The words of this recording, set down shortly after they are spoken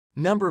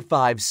Number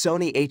 5.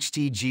 Sony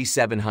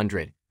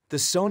HT-G700. The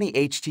Sony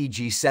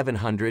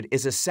HT-G700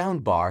 is a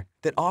soundbar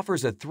that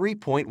offers a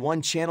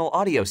 3.1-channel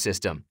audio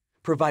system,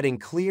 providing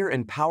clear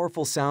and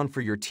powerful sound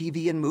for your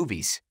TV and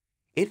movies.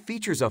 It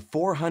features a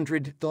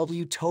 400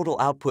 W total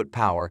output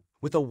power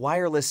with a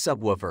wireless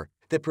subwoofer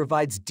that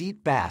provides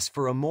deep bass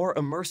for a more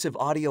immersive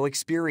audio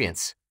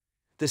experience.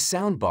 The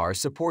soundbar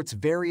supports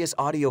various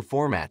audio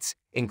formats,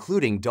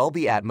 including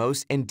Dolby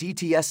Atmos and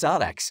DTS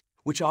Audex,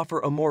 which offer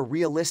a more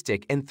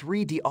realistic and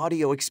 3D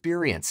audio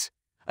experience.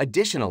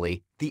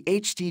 Additionally, the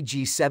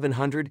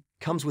HT-G700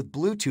 comes with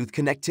Bluetooth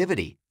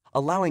connectivity,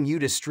 allowing you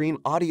to stream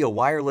audio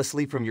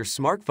wirelessly from your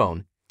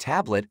smartphone,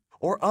 tablet,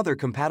 or other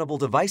compatible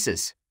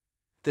devices.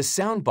 The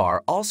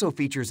soundbar also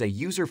features a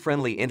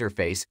user-friendly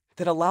interface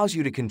that allows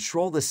you to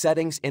control the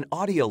settings and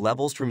audio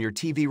levels from your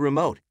TV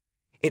remote.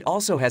 It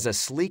also has a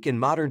sleek and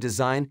modern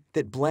design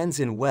that blends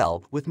in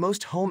well with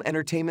most home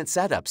entertainment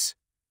setups.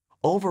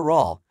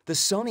 Overall, the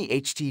Sony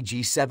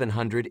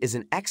HT-G700 is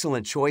an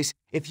excellent choice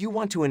if you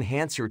want to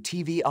enhance your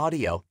TV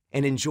audio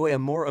and enjoy a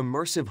more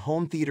immersive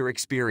home theater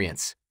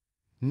experience.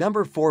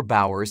 Number 4.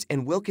 Bowers &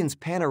 Wilkins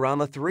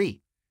Panorama 3.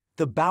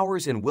 The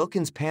Bowers &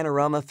 Wilkins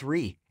Panorama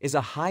 3 is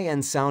a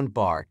high-end sound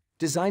bar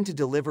designed to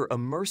deliver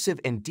immersive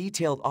and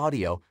detailed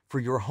audio for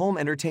your home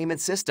entertainment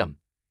system.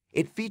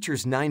 It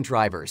features 9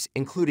 drivers,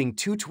 including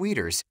 2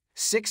 tweeters,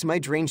 6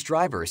 mid-range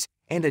drivers,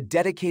 and a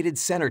dedicated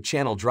center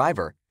channel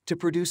driver to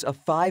produce a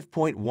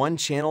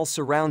 5.1-channel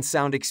surround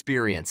sound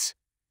experience.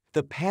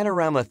 The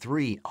Panorama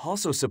 3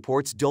 also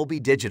supports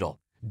Dolby Digital,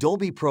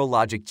 Dolby Pro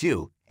Logic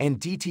 2, and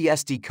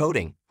DTS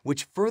decoding,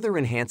 which further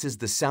enhances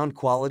the sound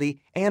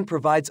quality and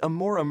provides a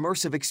more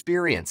immersive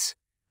experience.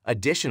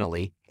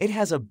 Additionally, it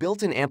has a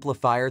built-in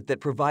amplifier that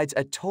provides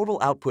a total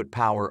output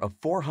power of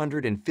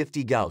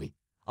 450 W,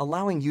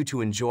 allowing you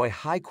to enjoy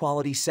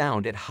high-quality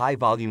sound at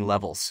high-volume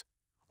levels.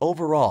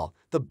 Overall,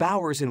 the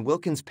Bowers &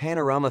 Wilkins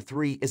Panorama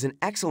 3 is an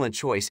excellent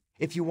choice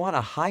if you want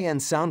a high-end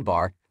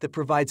soundbar that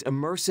provides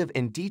immersive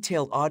and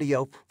detailed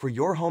audio for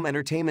your home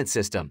entertainment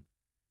system.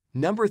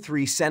 Number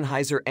 3.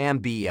 Sennheiser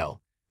AMBEO.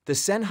 The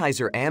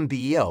Sennheiser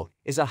AMBEO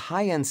is a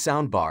high-end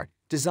soundbar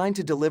designed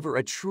to deliver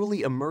a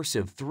truly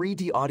immersive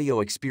 3D audio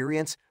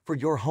experience for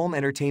your home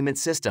entertainment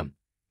system.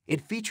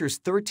 It features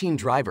 13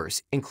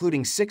 drivers,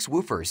 including 6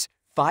 woofers,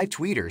 5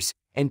 tweeters,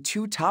 and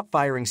 2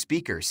 top-firing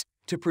speakers,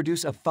 to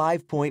produce a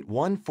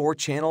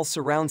 5.14-channel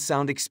surround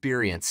sound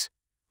experience.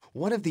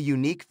 One of the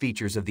unique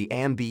features of the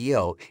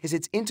AMBEO is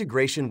its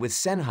integration with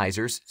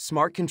Sennheiser's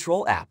Smart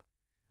Control app.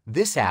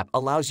 This app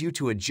allows you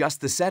to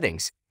adjust the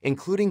settings,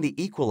 including the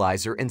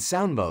equalizer and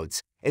sound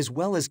modes, as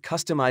well as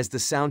customize the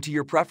sound to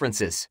your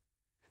preferences.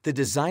 The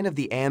design of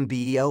the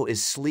AMBEO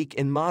is sleek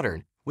and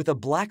modern, with a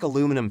black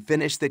aluminum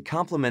finish that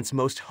complements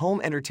most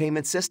home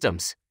entertainment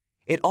systems.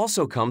 It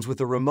also comes with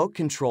a remote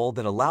control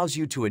that allows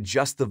you to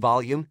adjust the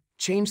volume,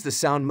 change the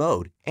sound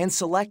mode, and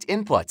select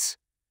inputs.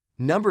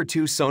 Number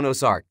 2.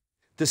 Sonos Arc.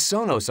 The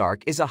Sonos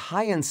Arc is a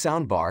high-end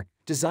soundbar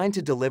designed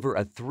to deliver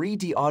a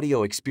 3D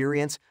audio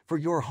experience for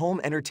your home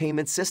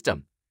entertainment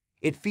system.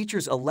 It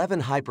features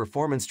 11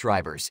 high-performance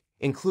drivers,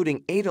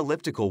 including 8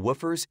 elliptical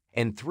woofers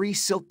and 3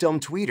 silk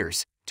dome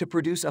tweeters, to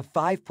produce a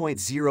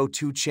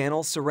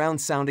 5.02-channel surround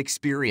sound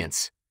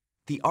experience.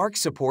 The Arc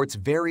supports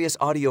various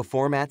audio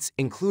formats,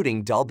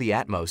 including Dolby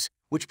Atmos,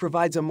 which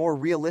provides a more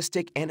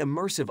realistic and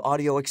immersive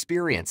audio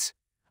experience.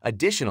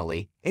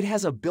 Additionally, it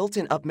has a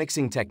built-in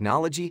upmixing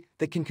technology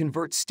that can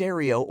convert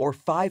stereo or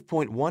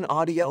 5.1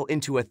 audio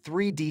into a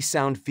 3D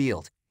sound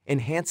field,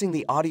 enhancing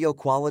the audio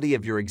quality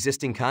of your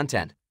existing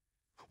content.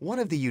 One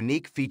of the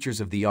unique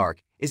features of the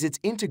Arc is its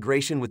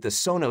integration with the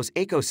Sonos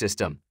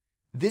ecosystem.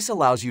 This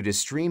allows you to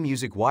stream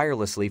music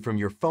wirelessly from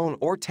your phone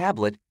or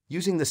tablet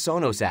using the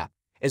Sonos app,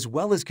 as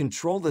well as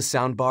control the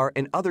soundbar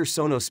and other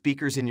Sonos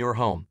speakers in your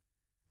home.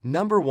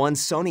 Number 1.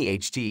 Sony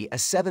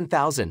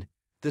HT-S7000.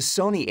 The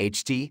Sony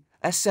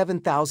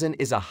HT-S7000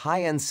 is a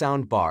high-end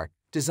soundbar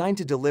designed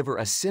to deliver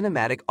a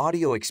cinematic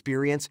audio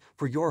experience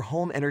for your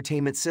home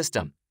entertainment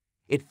system.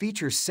 It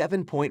features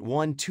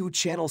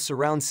 7.12-channel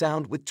surround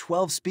sound with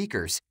 12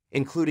 speakers,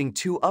 including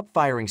 2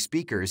 up-firing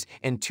speakers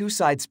and 2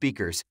 side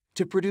speakers,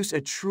 to produce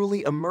a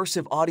truly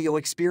immersive audio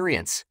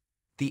experience.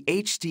 The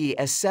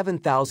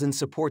HT-S7000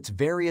 supports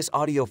various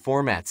audio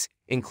formats,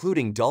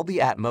 including Dolby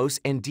Atmos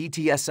and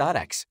DTS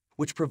Audex,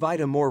 which provide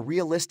a more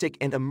realistic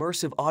and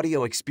immersive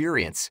audio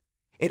experience.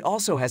 It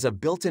also has a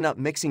built-in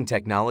upmixing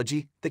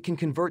technology that can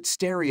convert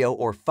stereo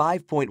or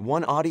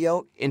 5.1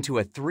 audio into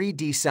a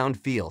 3D sound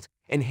field,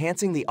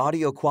 enhancing the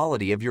audio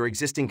quality of your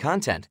existing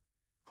content.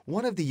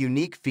 One of the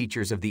unique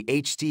features of the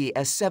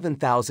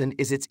HT-S7000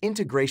 is its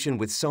integration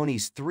with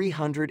Sony's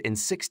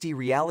 360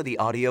 reality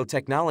audio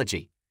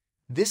technology.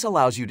 This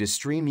allows you to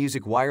stream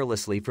music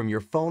wirelessly from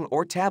your phone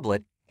or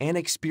tablet and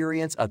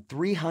experience a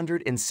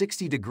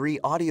 360-degree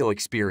audio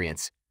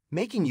experience,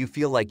 making you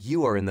feel like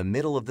you are in the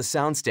middle of the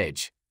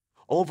soundstage.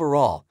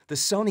 Overall, the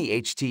Sony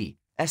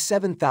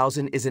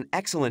HT-S7000 is an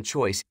excellent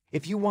choice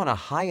if you want a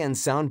high-end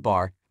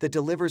soundbar that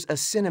delivers a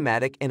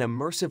cinematic and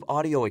immersive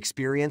audio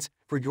experience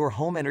for your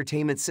home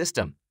entertainment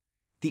system.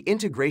 The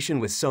integration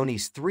with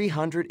Sony's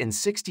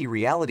 360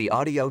 reality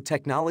audio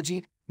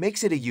technology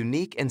makes it a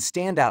unique and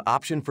standout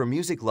option for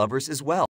music lovers as well.